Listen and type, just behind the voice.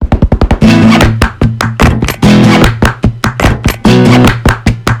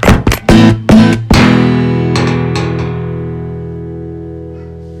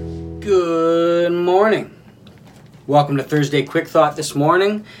Welcome to Thursday Quick Thought this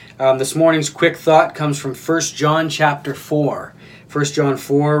morning. This morning's quick thought comes from 1 John chapter 4. 1 John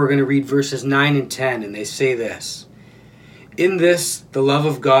 4, we're going to read verses 9 and 10, and they say this. In this, the love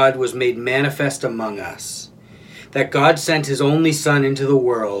of God was made manifest among us, that God sent his only Son into the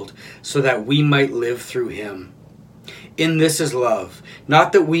world so that we might live through him. In this is love,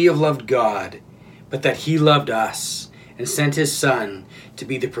 not that we have loved God, but that he loved us and sent his Son to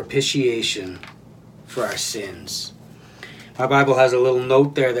be the propitiation for our sins. My Bible has a little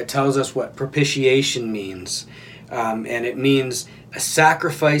note there that tells us what propitiation means. And it means a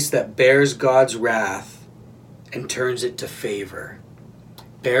sacrifice that bears God's wrath and turns it to favor.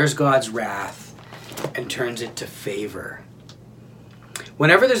 Bears God's wrath and turns it to favor.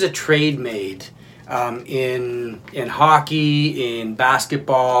 Whenever there's a trade made in hockey, in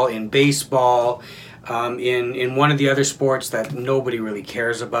basketball, in baseball, in one of the other sports that nobody really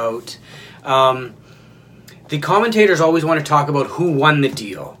cares about, the commentators always want to talk about who won the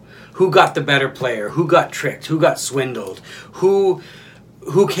deal, who got the better player, who got tricked, who got swindled, who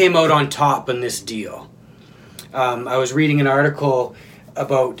came out on top in this deal. I was reading an article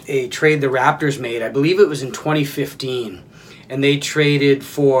about a trade the Raptors made. I believe it was in 2015, and they traded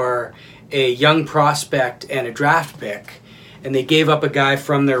for a young prospect and a draft pick, and they gave up a guy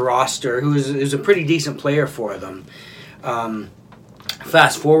from their roster who was a pretty decent player for them.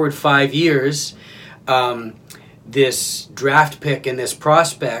 Fast forward 5 years, this draft pick and this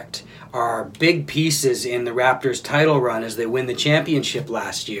prospect are big pieces in the Raptors' title run as they win the championship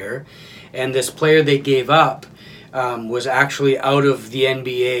last year. And this player they gave up was actually out of the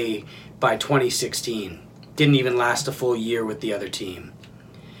NBA by 2016. Didn't even last a full year with the other team.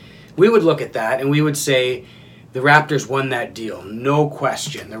 We would look at that and we would say the Raptors won that deal, no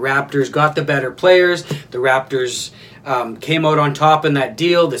question. The Raptors got the better players. The Raptors came out on top in that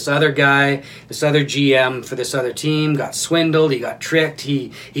deal. This other guy, this other GM for this other team got swindled. He got tricked.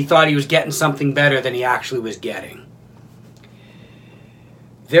 He thought he was getting something better than he actually was getting.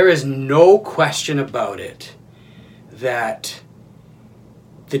 There is no question about it that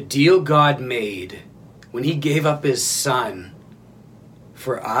the deal God made when he gave up his Son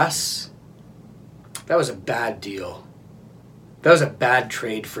for us, that was a bad deal. That was a bad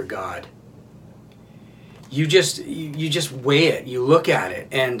trade for God. You just weigh it. You look at it.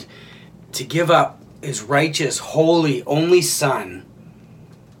 And to give up his righteous, holy, only Son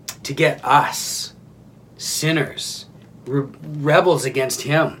to get us, sinners, rebels against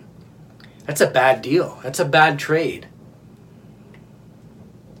him, that's a bad deal. That's a bad trade.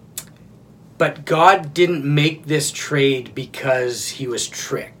 But God didn't make this trade because he was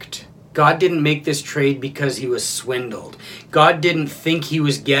tricked. God didn't make this trade because he was swindled. God didn't think he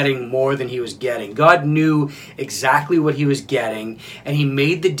was getting more than he was getting. God knew exactly what he was getting, and he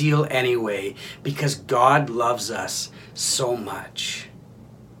made the deal anyway because God loves us so much.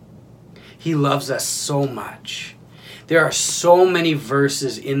 He loves us so much. There are so many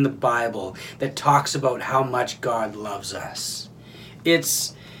verses in the Bible that talks about how much God loves us.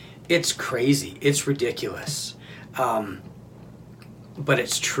 It's crazy. It's ridiculous. But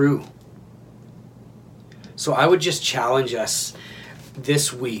it's true. So I would just challenge us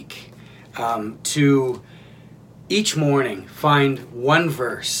this week to each morning find one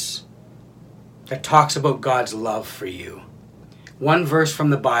verse that talks about God's love for you. One verse from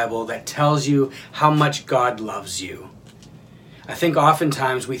the Bible that tells you how much God loves you. I think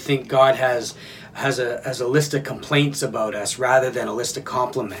oftentimes we think God has a list of complaints about us rather than a list of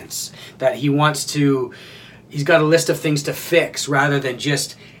compliments. That he's got a list of things to fix rather than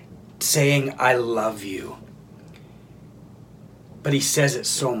just saying, I love you. But he says it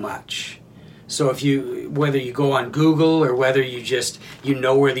so much. So whether you go on Google or whether you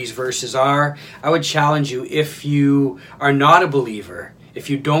know where these verses are, I would challenge you, if you are not a believer,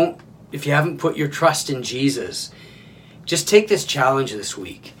 if you haven't put your trust in Jesus, just take this challenge this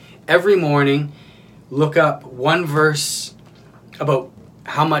week. Every morning, look up one verse about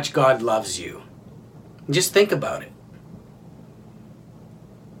how much God loves you. And just think about it.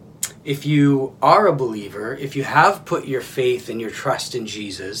 If you are a believer, if you have put your faith and your trust in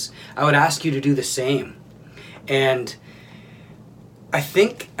Jesus, I would ask you to do the same. And I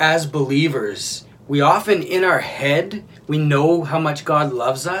think as believers, we often in our head, we know how much God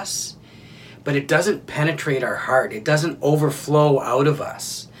loves us, but it doesn't penetrate our heart. It doesn't overflow out of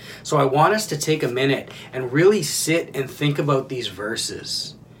us. So I want us to take a minute and really sit and think about these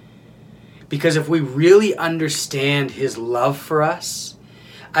verses. Because if we really understand his love for us,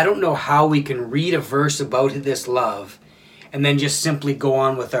 I don't know how we can read a verse about this love and then just simply go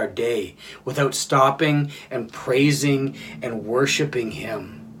on with our day without stopping and praising and worshiping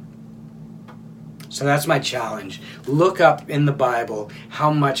him. So that's my challenge. Look up in the Bible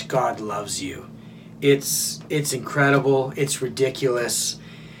how much God loves you. It's incredible, it's ridiculous,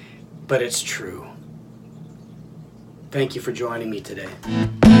 but it's true. Thank you for joining me today.